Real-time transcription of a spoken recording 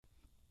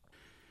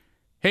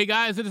Hey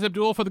guys, it is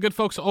Abdul for the good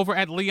folks over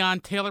at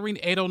Leon Tailoring,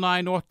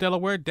 809 North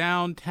Delaware,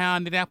 downtown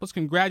Indianapolis.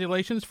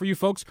 Congratulations for you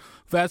folks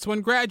that's when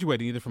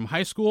graduating, either from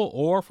high school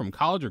or from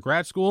college or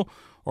grad school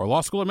or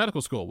law school or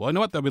medical school. Well, you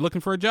know what? They'll be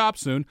looking for a job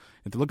soon.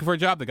 If they're looking for a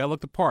job, they got to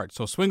look the part.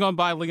 So swing on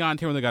by Leon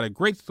Tailoring. They got a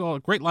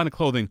great line of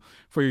clothing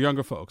for your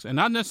younger folks. And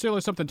not necessarily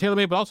something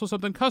tailor-made, but also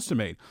something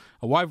custom-made.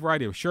 A wide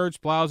variety of shirts,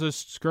 blouses,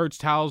 skirts,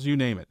 towels, you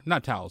name it.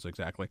 Not towels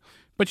exactly,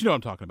 but you know what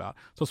I'm talking about.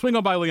 So swing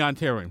on by Leon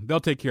Tailoring. They'll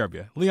take care of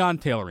you. Leon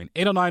Tailoring,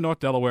 809 North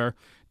Delaware,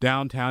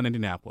 downtown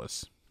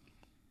Indianapolis.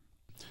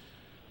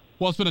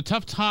 Well, it's been a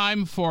tough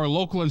time for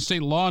local and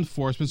state law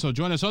enforcement, so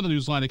join us on the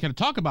Newsline to kind of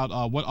talk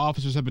about what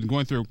officers have been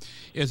going through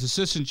is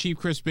Assistant Chief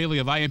Chris Bailey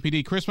of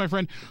IMPD. Chris, my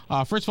friend,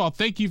 first of all,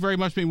 thank you very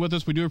much for being with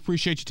us. We do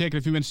appreciate you taking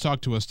a few minutes to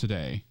talk to us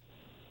today.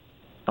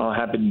 Oh,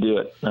 happy to do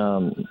it.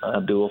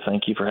 Abdul,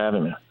 thank you for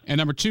having me. And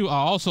number two,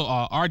 also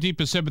our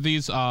deepest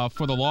sympathies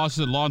for the losses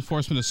that law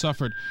enforcement has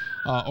suffered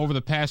over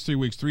the past 3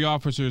 weeks. 3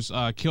 officers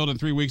killed in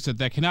 3 weeks.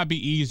 That cannot be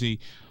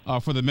easy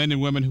for the men and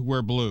women who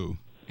wear blue,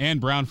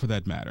 and brown for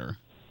that matter.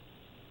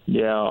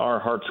 Yeah, our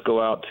hearts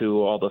go out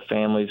to all the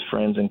families,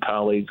 friends, and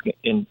colleagues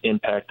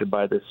impacted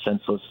by this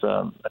senseless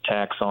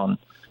attacks on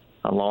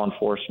law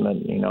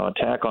enforcement. You know,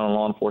 attack on a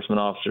law enforcement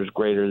officer is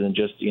greater than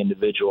just the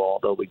individual,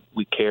 although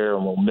we care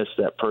and we'll miss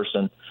that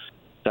person.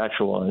 It's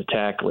actual an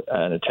attack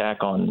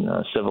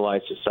on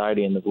civilized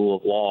society and the rule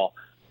of law,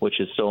 which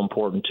is so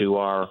important to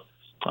our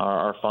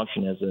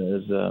function as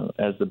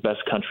the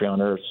best country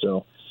on earth.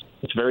 So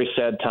it's a very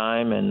sad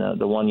time, and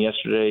the one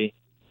yesterday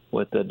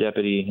with the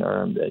Deputy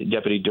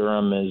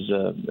Durham is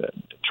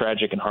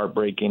tragic and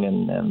heartbreaking.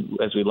 And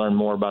as we learn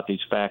more about these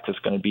facts, it's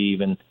going to be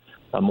even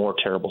a more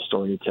terrible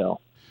story to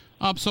tell.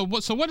 So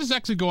what is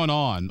actually going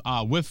on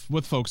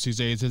with folks these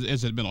days?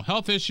 Is it mental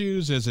health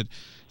issues? Is it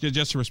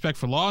just a respect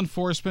for law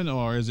enforcement,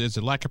 or is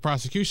it lack of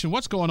prosecution?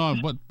 What's going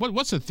on?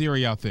 What's the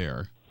theory out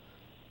there?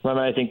 Well,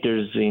 I think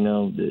there's,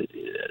 the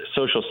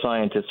social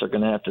scientists are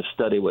going to have to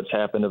study what's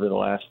happened over the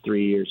last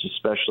 3 years,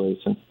 especially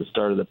since the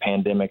start of the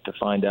pandemic, to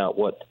find out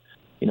what's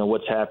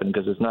happened,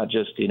 because it's not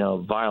just,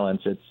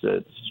 violence,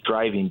 it's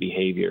driving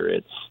behavior,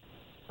 it's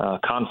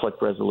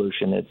conflict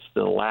resolution, it's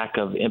the lack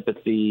of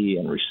empathy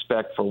and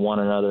respect for one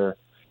another,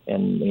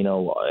 and,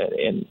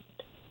 and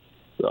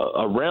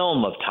a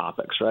realm of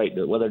topics, right?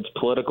 Whether it's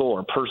political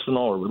or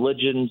personal or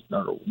religion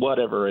or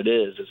whatever it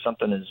is, if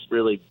something has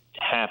really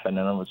happened,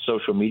 and with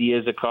social media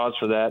is a cause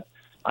for that,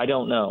 I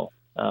don't know.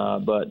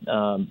 But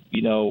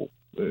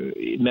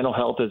mental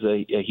health is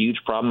a huge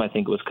problem. I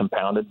think it was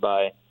compounded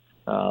by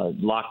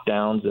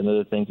lockdowns and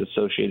other things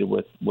associated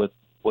with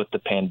the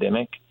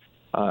pandemic.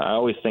 I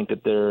always think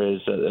that there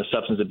is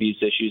substance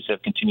abuse issues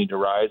have continued to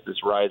rise.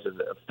 This rise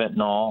of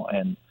fentanyl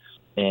and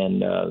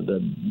the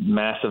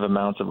massive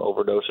amounts of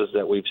overdoses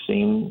that we've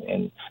seen,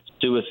 and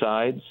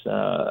suicides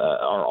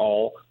are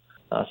all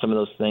some of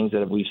those things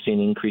that we've seen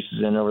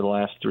increases in over the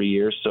last 3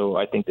 years. So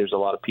I think there's a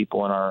lot of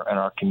people in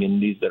our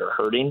communities that are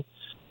hurting.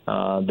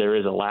 There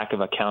is a lack of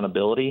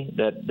accountability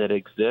that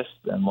exists.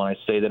 And when I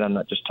say that, I'm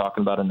not just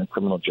talking about in the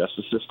criminal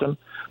justice system.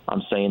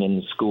 I'm saying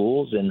in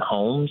schools, in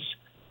homes.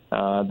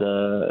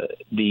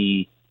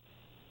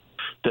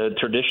 The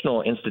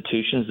traditional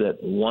institutions that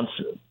once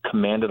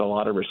commanded a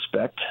lot of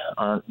respect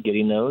aren't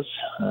getting those.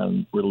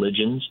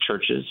 Religions,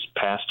 churches,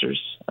 pastors,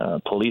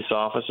 police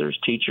officers,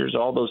 teachers,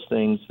 all those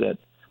things that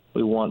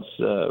we once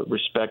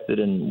respected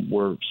and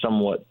were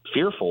somewhat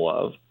fearful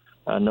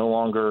of no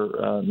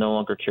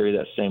longer carry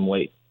that same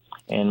weight.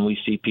 And we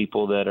see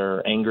people that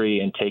are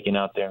angry and taking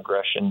out their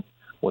aggression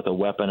with a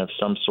weapon of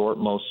some sort.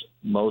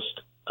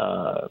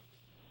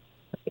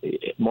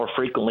 More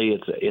frequently,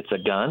 it's a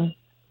gun,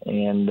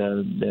 and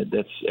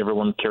that's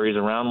everyone carries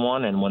around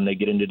one. And when they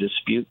get into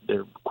dispute,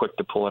 they're quick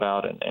to pull it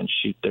out and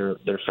shoot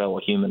their fellow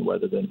human,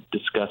 rather than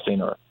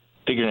discussing or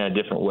figuring out a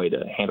different way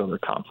to handle their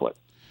conflict.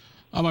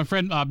 My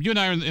friend, you and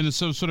I are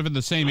sort of in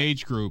the same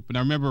age group, and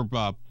I remember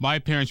my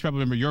parents, probably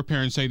remember your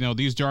parents saying,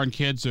 these darn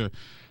kids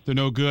they're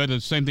no good.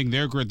 The same thing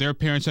their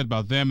parents said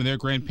about them and their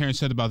grandparents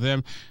said about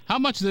them. How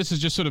much of this is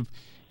just sort of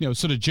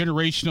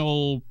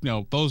generational,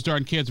 those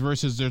darn kids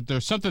versus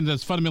there's something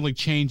that's fundamentally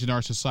changed in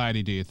our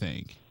society, do you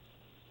think?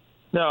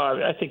 No,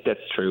 I think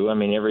that's true. I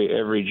mean,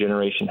 every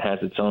generation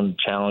has its own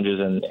challenges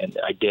and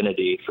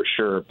identity for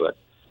sure, but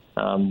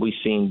we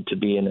seem to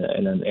be in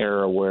an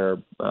era where,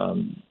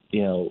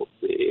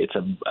 it's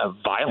a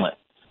violent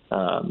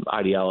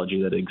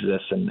ideology that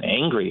exists, and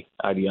angry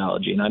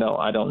ideology, and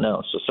I don't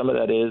know. So some of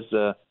that is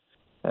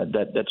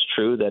that's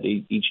true, that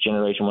each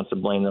generation wants to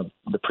blame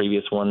the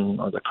previous one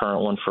or the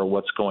current one for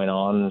what's going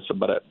on. So,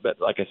 but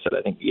like I said,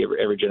 I think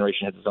every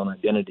generation has its own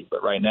identity.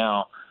 But right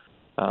now,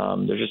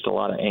 there's just a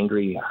lot of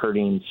angry,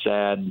 hurting,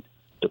 sad,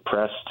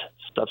 depressed,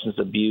 substance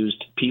abusing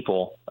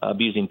people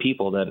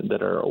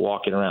that are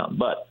walking around.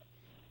 But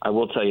I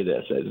will tell you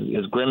this: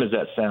 as grim as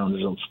that sounds,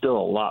 there's still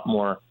a lot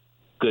more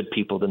good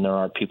people than there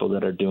are people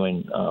that are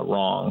doing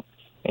wrong.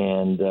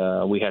 And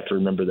we have to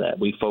remember that.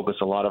 We focus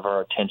a lot of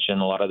our attention,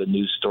 a lot of the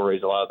news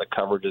stories, a lot of the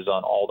coverage is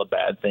on all the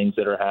bad things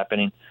that are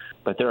happening.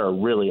 But there are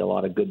really a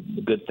lot of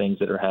good things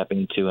that are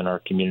happening, too, in our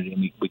community.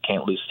 And we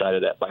can't lose sight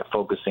of that by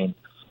focusing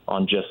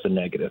on just the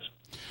negative.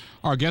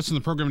 Our guest on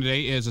the program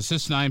today is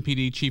Assistant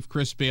IMPD Chief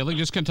Chris Bailey.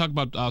 Just going to talk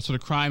about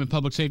sort of crime and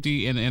public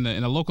safety in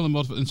a local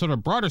and sort of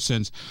a broader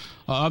sense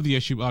of the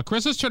issue.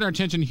 Chris, let's turn our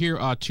attention here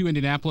to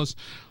Indianapolis.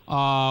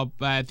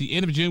 At the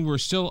end of June, we're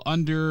still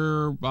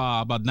under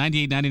about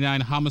 98,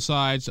 99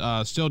 homicides,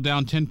 still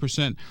down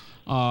 10%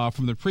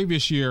 from the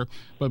previous year,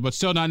 but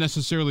still not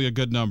necessarily a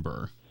good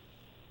number.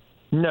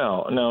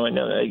 No,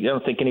 I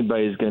don't think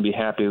anybody's going to be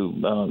happy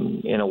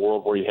in a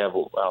world where you have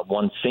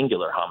one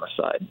singular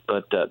homicide.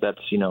 But that's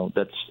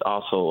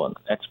also an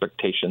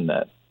expectation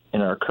that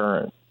in our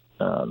current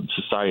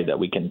society that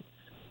we can,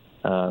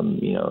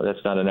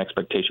 that's not an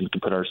expectation we can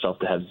put ourselves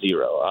to have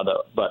zero.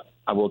 But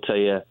I will tell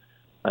you,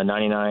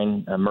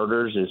 99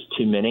 murders is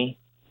too many.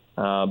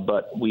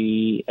 But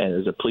we,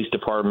 as a police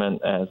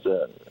department, as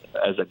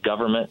a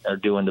government, are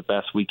doing the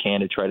best we can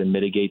to try to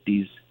mitigate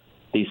these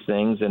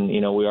things. And,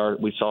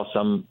 we saw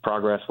some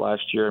progress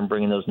last year in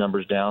bringing those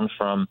numbers down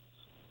from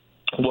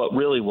what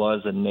really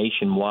was a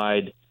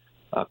nationwide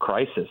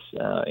crisis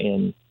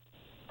in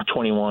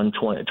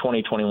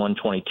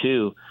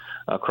 2021-22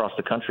 across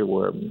the country,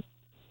 where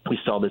we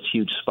saw this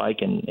huge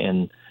spike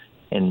in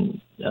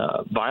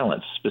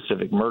violence,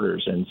 specific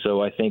murders. And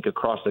so I think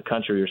across the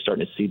country, you're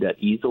starting to see that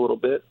ease a little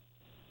bit,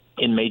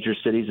 in major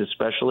cities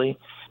especially.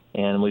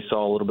 And we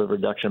saw a little bit of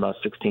reduction, about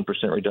 16%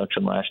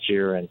 reduction last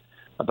year, and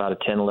about a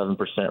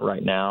 10-11%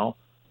 right now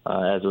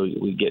as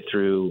we get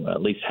through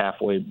at least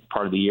halfway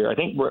part of the year. I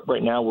think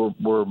right now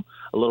we're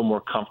a little more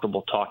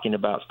comfortable talking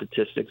about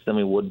statistics than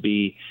we would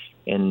be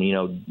in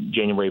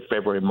January,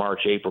 February,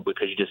 March, April,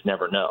 because you just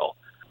never know.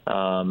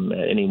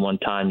 At any one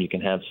time you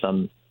can have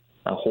a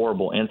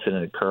horrible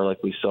incident occur,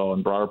 like we saw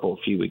in Broad Ripple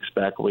a few weeks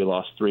back, where we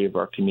lost 3 of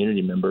our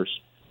community members.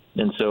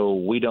 And so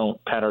we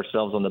don't pat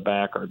ourselves on the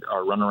back or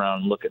run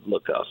around and look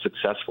how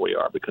successful we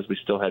are, because we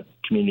still have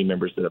community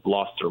members that have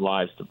lost their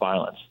lives to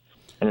violence.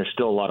 And there's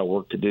still a lot of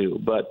work to do.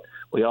 But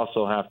we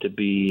also have to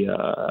be,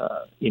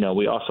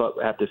 we also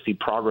have to see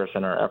progress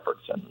in our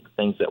efforts and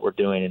things that we're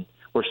doing. And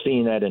we're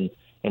seeing that in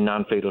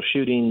non-fatal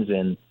shootings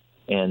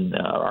and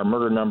our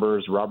murder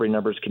numbers, robbery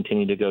numbers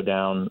continue to go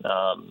down.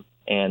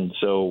 And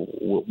so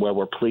where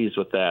we're pleased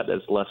with that,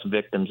 there's less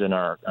victims in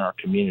our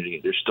community.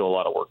 There's still a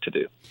lot of work to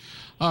do.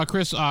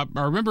 Chris, I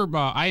remember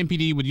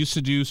IMPD would used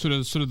to do sort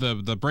of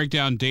the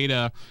breakdown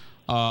data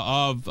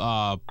of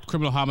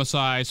criminal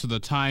homicides, so the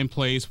time,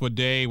 place, what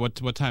day,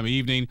 what time of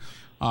evening,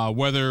 how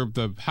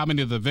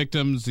many of the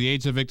victims, the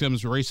age of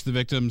victims, race of the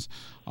victims,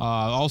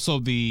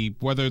 also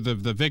whether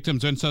the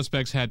victims and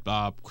suspects had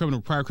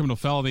prior criminal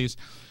felonies.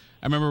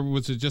 I remember it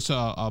was just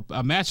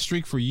a match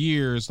streak for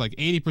years. Like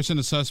 80%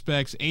 of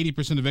suspects,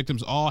 80% of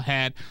victims all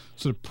had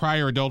sort of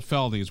prior adult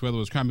felonies, whether it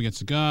was crime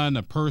against a gun,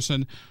 a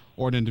person,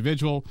 or an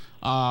individual.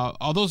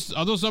 Are those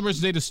numbers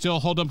and data still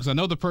hold up? Because I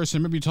know the person,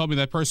 remember you told me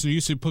that person who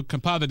used to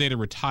compile the data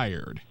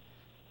retired.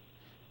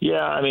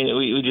 Yeah, I mean,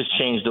 we just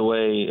changed the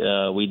way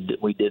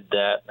we did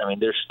that. I mean,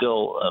 they're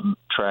still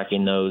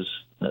tracking those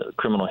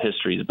criminal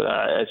histories, but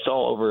I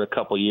saw over a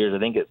couple of years, I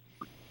think it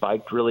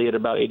spiked really at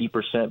about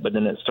 80%, but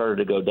then it started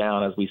to go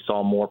down as we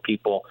saw more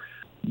people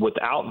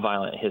without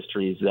violent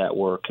histories that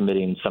were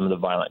committing some of the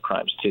violent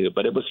crimes too.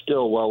 But it was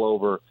still well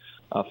over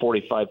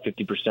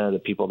 45-50% of the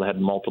people that had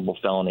multiple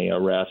felony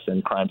arrests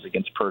and crimes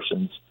against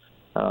persons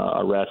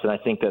arrests, and I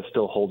think that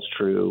still holds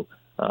true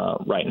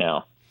right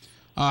now.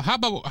 How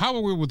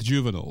are we with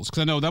juveniles?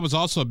 Because I know that was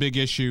also a big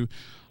issue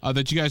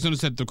that you guys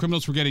noticed, that the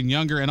criminals were getting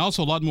younger and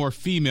also a lot more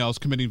females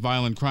committing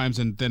violent crimes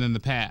than in the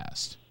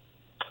past.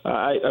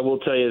 I will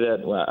tell you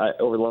that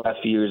over the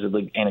last few years,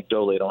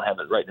 anecdotally, I don't have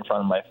it right in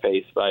front of my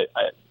face, but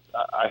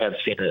I have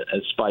seen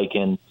a spike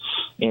in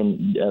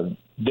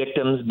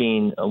victims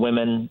being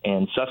women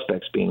and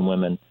suspects being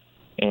women,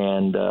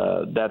 and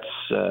that's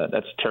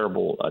a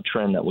terrible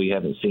trend that we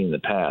haven't seen in the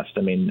past.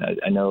 I mean,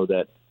 I know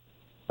that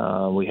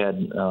we had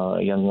a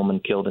young woman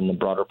killed in the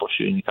Broad Ripple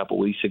shooting a couple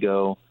weeks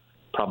ago.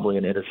 Probably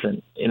an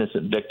innocent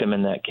victim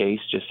in that case,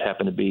 just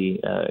happened to be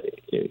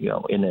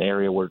in an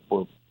area where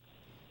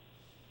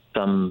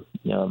some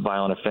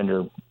violent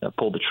offender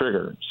pulled the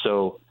trigger.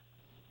 So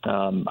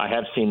I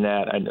have seen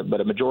that,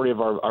 but a majority of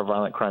our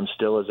violent crime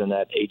still is in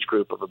that age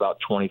group of about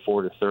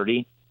 24 to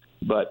 30.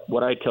 But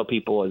what I tell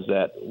people is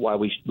that why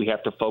we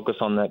have to focus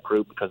on that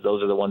group, because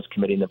those are the ones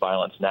committing the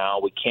violence now.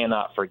 We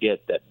cannot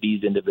forget that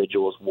these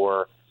individuals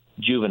were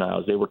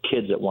juveniles. They were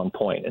kids at one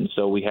point. And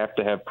so we have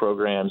to have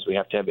programs, we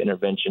have to have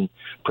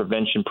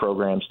prevention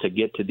programs to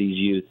get to these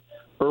youth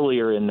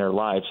earlier in their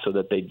lives so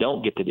that they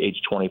don't get to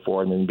age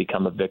 24 and then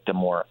become a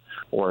victim or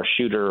a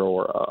shooter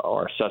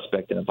or a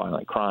suspect in a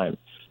violent crime.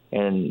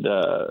 And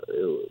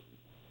the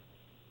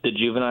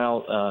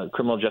juvenile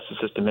criminal justice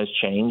system has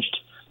changed,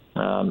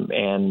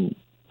 and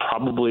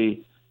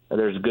probably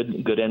there's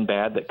good and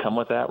bad that come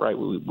with that, right?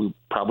 We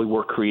probably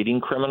we're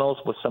creating criminals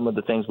with some of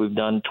the things we've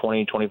done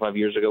 20, 25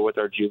 years ago with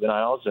our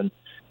juveniles. And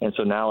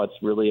so now it's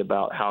really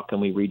about how can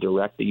we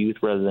redirect the youth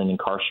rather than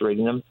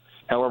incarcerating them.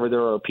 However,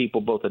 there are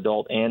people, both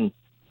adult and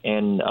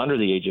under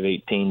the age of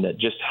 18, that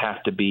just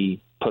have to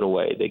be put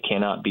away. They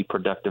cannot be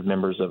productive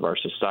members of our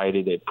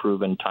society. They've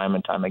proven time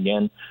and time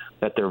again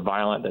that they're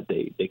violent, that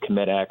they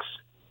commit acts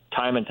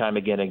time and time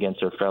again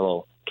against their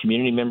fellow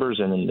community members,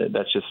 and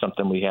that's just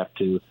something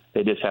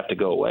they just have to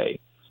go away.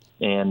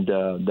 And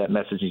that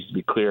message needs to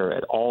be clear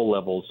at all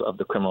levels of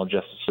the criminal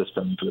justice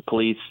system. The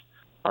police,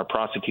 our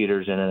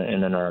prosecutors,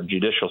 and then our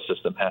judicial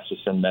system has to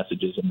send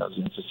messages in those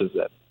instances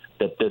that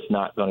this is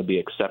not going to be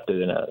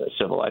accepted in a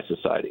civilized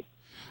society.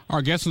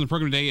 Our guest on the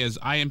program today is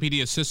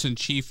IMPD Assistant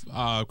Chief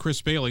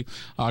Chris Bailey.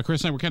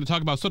 Chris and I were kind of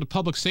talking about sort of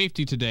public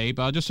safety today,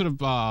 but just sort of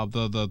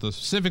the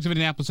specifics of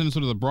Indianapolis and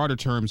sort of the broader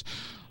terms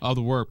of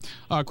the work.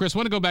 Chris, I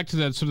want to go back to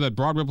that sort of that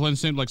Broad Ripple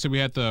incident. Like I said, we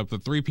had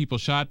the 3 people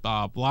shot.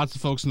 Lots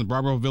of folks in the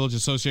Broad Ripple Village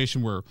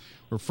Association were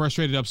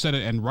frustrated, upset,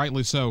 and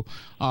rightly so.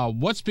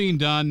 What's being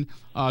done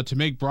to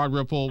make Broad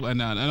Ripple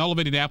and all of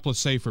Indianapolis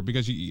safer?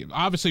 Because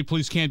obviously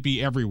police can't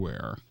be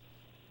everywhere.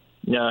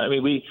 No, I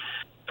mean,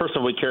 first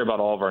of all, we care about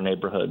all of our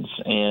neighborhoods,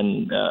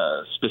 and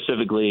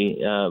specifically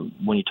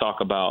when you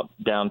talk about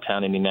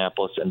downtown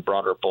Indianapolis and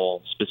Broad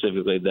Ripple,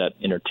 specifically that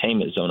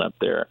entertainment zone up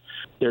there,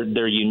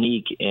 they're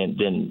unique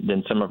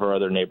than some of our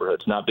other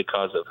neighborhoods, not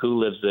because of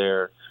who lives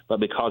there, but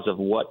because of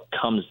what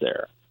comes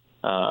there.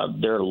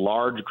 There are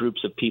large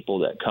groups of people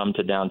that come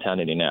to downtown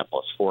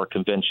Indianapolis for a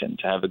convention,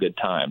 to have a good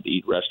time, to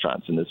eat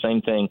restaurants, and the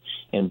same thing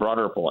in Broad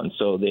Ripple, and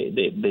so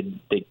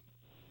they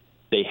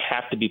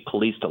have to be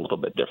policed a little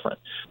bit different.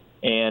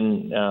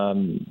 And,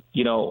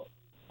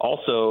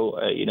 also,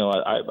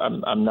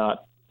 I'm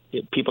not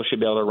 – people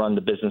should be able to run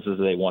the businesses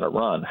they want to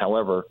run.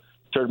 However,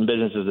 certain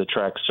businesses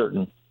attract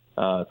certain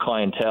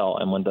clientele,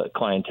 and when the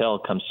clientele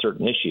comes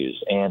certain issues.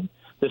 And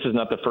this is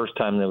not the first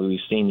time that we've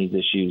seen these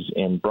issues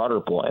in Broad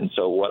Ripple. And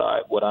so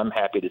what I'm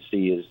happy to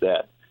see is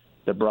that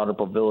the Broad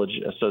Ripple Village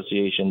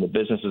Association, the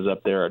businesses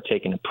up there are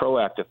taking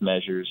proactive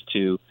measures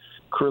to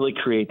really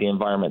create the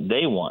environment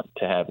they want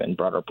to have in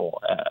Broad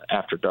Ripple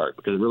after dark,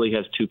 because it really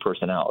has 2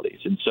 personalities.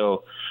 And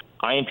so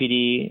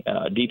IMPD,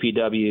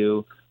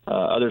 DPW,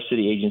 other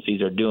city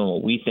agencies are doing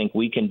what we think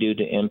we can do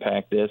to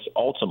impact this.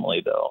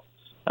 Ultimately, though,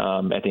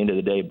 at the end of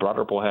the day, Broad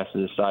Ripple has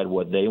to decide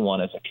what they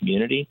want as a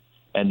community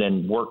and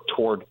then work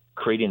toward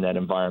creating that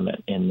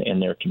environment in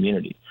their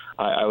community.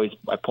 I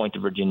point to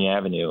Virginia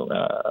Avenue,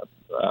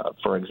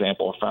 for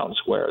example, or Fountain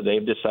Square.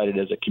 They've decided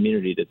as a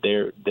community that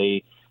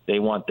they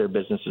want their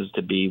businesses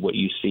to be what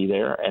you see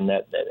there, and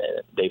that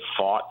they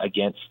fought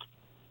against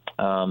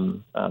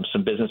some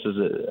businesses.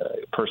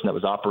 A person that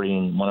was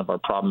operating one of our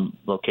problem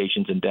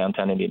locations in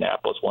downtown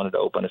Indianapolis wanted to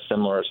open a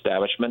similar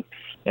establishment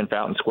in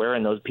Fountain Square,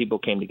 and those people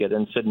came together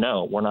and said,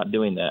 no, we're not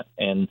doing that,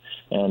 and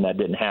that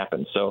didn't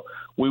happen. So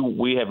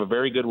we have a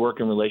very good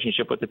working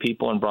relationship with the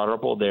people in Broad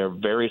Ripple. They're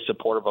very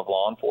supportive of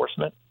law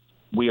enforcement.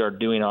 We are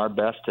doing our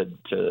best to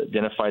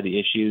identify the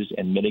issues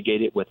and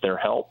mitigate it with their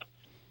help.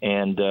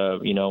 And,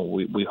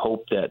 we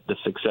hope that the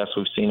success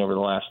we've seen over the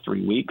last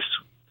 3 weeks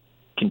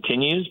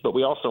continues, but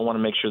we also want to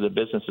make sure the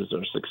businesses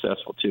are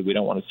successful, too. We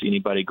don't want to see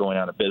anybody going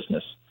out of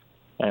business.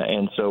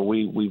 And so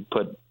we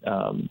put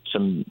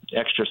some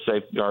extra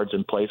safeguards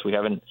in place. We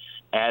haven't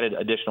added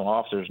additional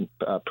officers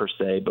per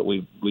se, but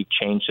we've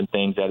changed some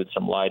things, added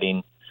some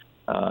lighting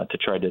to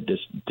try to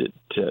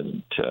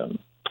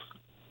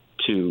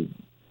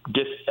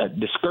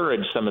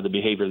discourage some of the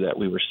behavior that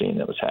we were seeing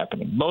that was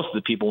happening. Most of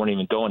the people weren't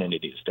even going into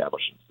these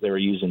establishments. They were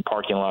using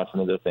parking lots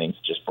and other things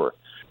just for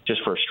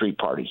street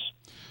parties.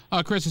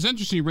 Chris, it's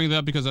interesting you bring that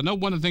up, because I know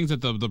one of the things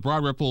that the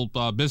Broad Ripple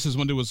business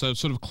wanted was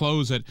sort of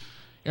close at –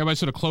 everybody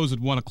sort of closed at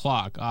 1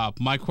 o'clock.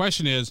 My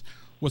question is,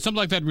 would something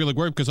like that really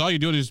work? Because all you're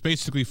doing is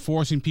basically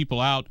forcing people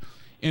out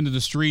into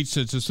the streets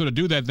to sort of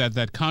do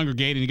that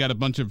congregate, and you got a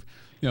bunch of,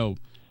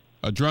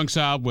 drunks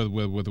out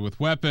with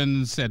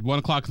weapons at 1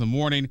 o'clock in the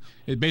morning.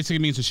 It basically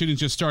means the shootings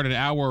just start an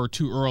hour or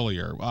 2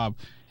 earlier.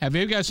 Have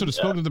you guys sort of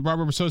spoken to the Broad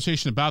Ripple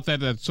Association about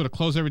that sort of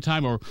close every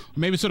time, or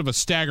maybe sort of a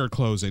staggered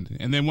closing,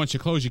 and then once you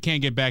close, you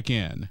can't get back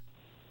in?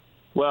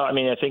 Well, I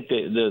mean, I think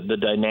the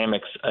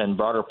dynamics in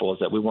Broad Ripple is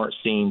that we weren't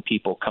seeing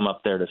people come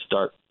up there to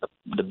start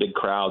the big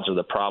crowds, or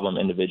the problem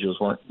individuals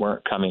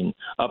weren't coming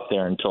up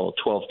there until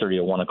 12:30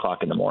 or 1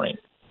 o'clock in the morning,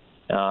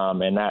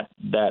 and that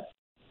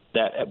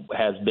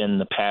has been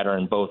the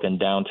pattern both in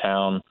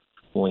downtown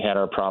when we had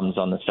our problems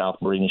on the South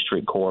Meridian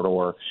Street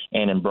corridor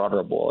and in Broad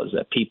Ripple, is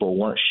that people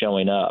weren't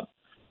showing up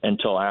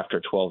until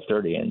after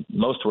 12:30, and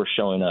most were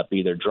showing up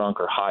either drunk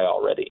or high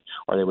already,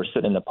 or they were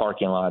sitting in the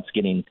parking lots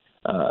doing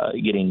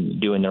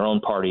their own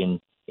party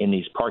in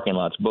these parking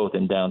lots, both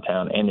in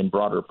downtown and in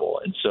Broad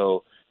Ripple. And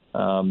so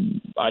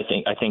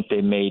I think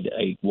they made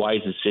a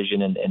wise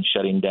decision in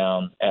shutting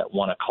down at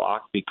 1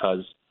 o'clock,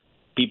 because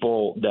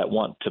people that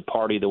want to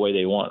party the way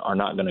they want are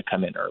not going to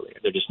come in earlier.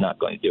 They're just not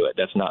going to do it.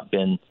 That's not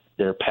been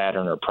their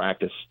pattern or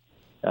practice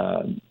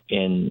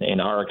in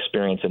our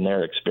experience and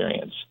their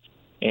experience.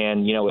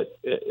 And,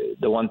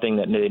 the one thing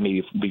that they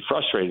may be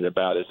frustrated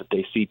about is that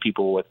they see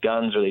people with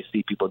guns or they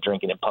see people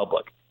drinking in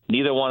public.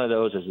 Neither one of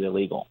those is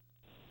illegal.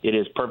 It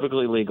is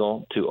perfectly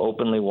legal to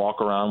openly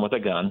walk around with a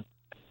gun.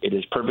 It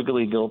is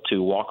perfectly legal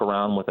to walk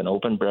around with an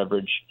open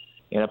beverage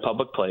in a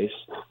public place.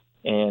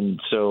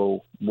 And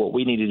so what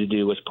we needed to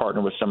do was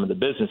partner with some of the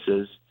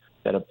businesses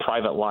that have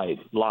private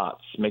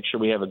lots, make sure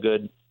we have a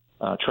good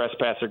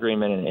trespass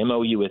agreement and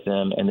MOU with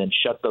them, and then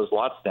shut those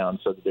lots down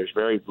so that there's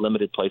very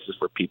limited places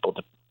for people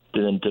to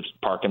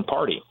park and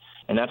party.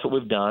 And that's what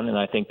we've done. And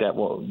I think that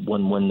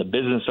when the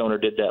business owner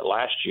did that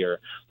last year,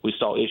 we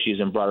saw issues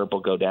in Broad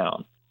Ripple go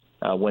down.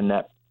 When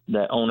that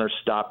owner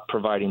stopped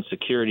providing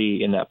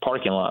security in that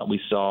parking lot, we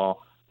saw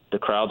the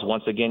crowds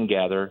once again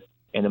gather,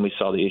 and then we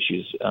saw the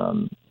issues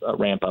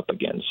ramp up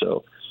again.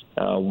 So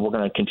we're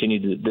going to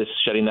continue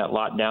shutting that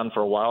lot down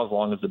for a while, as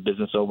long as the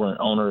business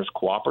owner is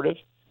cooperative,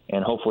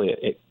 and hopefully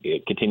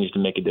it continues to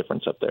make a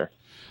difference up there.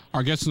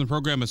 Our guest in the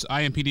program is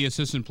IMPD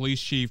Assistant Police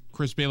Chief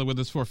Chris Bailey with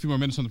us for a few more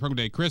minutes on the program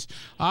today. Chris,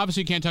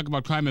 obviously you can't talk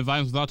about crime and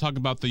violence without talking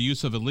about the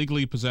use of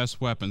illegally possessed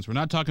weapons. We're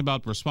not talking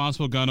about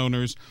responsible gun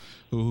owners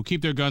who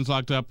keep their guns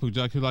locked up, who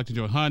like to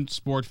do a hunt,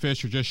 sport,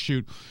 fish, or just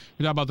shoot.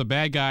 We're talking about the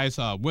bad guys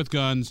with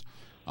guns,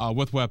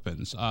 with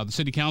weapons. The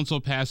City Council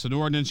passed an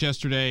ordinance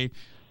yesterday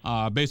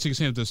basically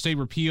saying that the state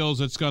repeals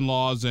its gun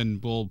laws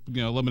and will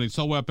eliminate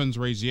assault weapons,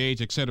 raise the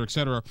age, et cetera, et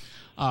cetera.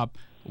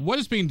 What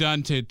is being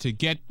done to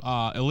get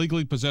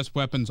illegally possessed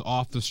weapons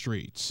off the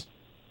streets?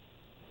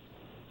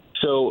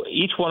 So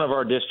each one of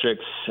our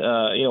districts,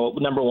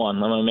 number one,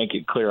 I'm going to make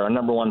it clear, our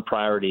number one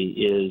priority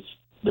is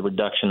the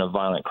reduction of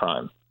violent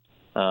crime.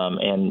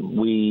 And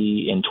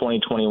we, in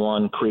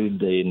 2021,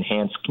 created the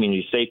Enhanced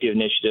Community Safety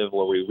Initiative,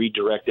 where we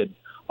redirected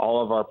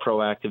all of our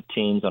proactive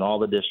teams and all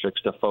the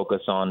districts to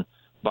focus on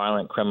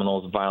violent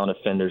criminals, violent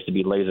offenders, to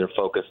be laser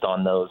focused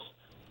on those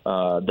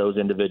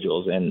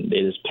individuals, and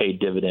it has paid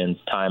dividends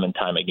time and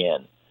time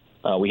again.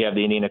 We have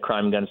the Indiana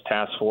Crime Guns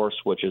Task Force,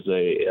 which is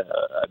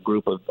a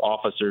group of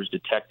officers,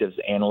 detectives,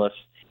 analysts,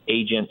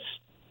 agents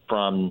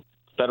from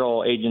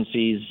federal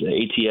agencies,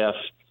 ATF,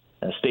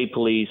 state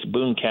police,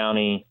 Boone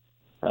County,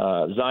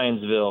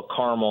 Zionsville,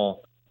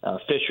 Carmel,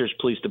 Fishers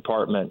Police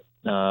Department,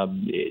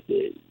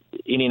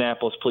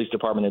 Indianapolis Police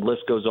Department. The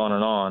list goes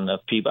on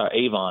of people,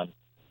 Avon,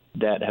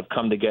 that have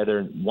come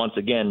together. Once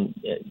again,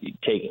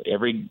 take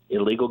every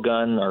illegal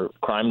gun or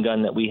crime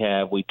gun that we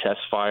have, we test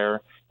fire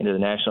into the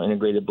National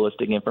Integrated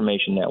Ballistic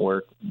Information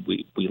Network.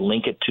 We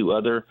link it to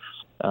other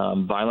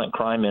violent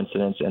crime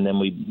incidents, and then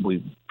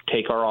we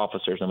take our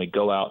officers and we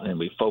go out and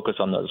we focus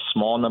on the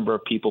small number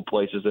of people,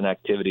 places, and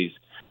activities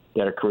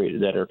that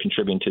are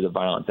contributing to the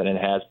violence, and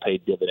it has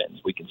paid dividends.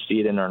 We can see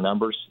it in our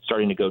numbers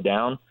starting to go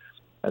down.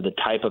 The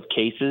type of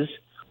cases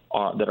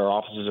that our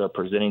officers are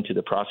presenting to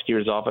the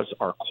prosecutor's office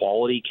are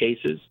quality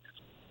cases.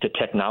 The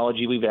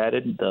technology we've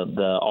added,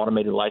 the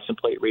automated license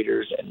plate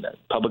readers and the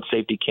public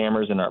safety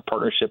cameras, and our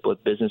partnership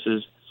with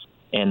businesses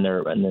and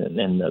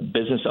the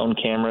business-owned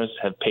cameras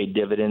have paid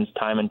dividends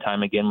time and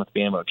time again, with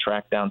being able to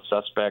track down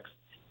suspects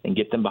and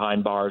get them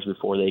behind bars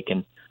before they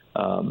can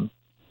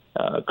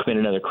commit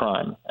another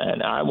crime.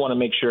 And I want to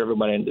make sure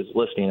everybody that's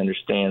listening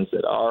understands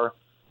that our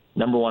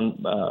number one,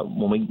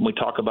 when we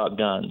talk about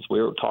guns,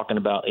 we're talking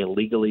about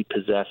illegally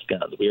possessed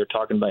guns. We are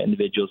talking about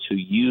individuals who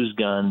use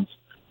guns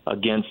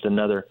against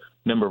another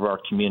member of our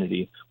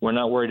community. We're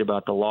not worried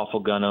about the lawful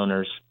gun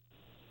owners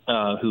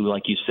who,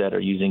 like you said, are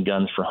using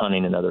guns for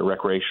hunting and other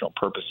recreational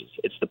purposes.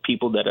 It's the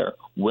people that are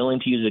willing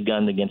to use a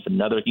gun against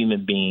another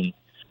human being.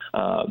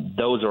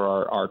 Those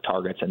are our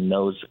targets, and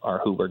those are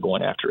who we're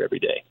going after every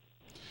day.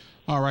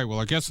 All right. Well,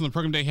 our guest on the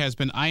program today has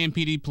been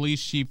IMPD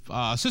Police Chief,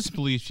 Assistant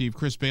Police Chief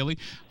Chris Bailey,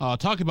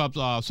 talking about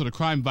sort of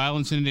crime,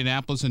 violence in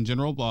Indianapolis in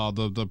general,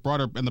 the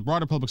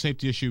broader public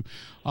safety issue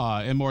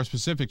in more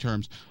specific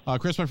terms.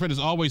 Chris, my friend, as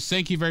always,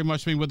 thank you very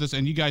much for being with us.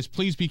 And you guys,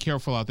 please be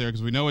careful out there,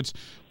 because we want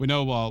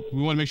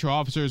to make sure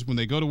officers, when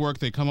they go to work,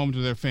 they come home to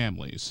their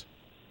families.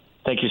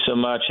 Thank you so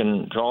much.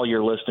 And to all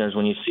your listeners,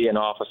 when you see an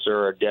officer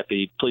or a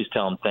deputy, please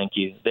tell them thank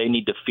you. They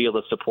need to feel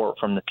the support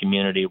from the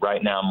community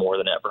right now more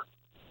than ever.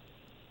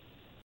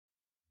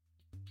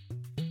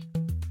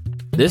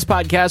 This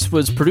podcast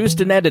was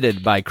produced and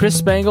edited by Chris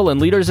Spangle and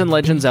Leaders and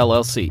Legends,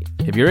 LLC.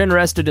 If you're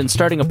interested in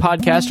starting a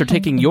podcast or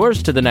taking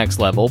yours to the next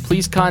level,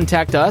 please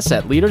contact us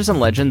at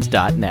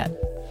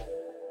leadersandlegends.net.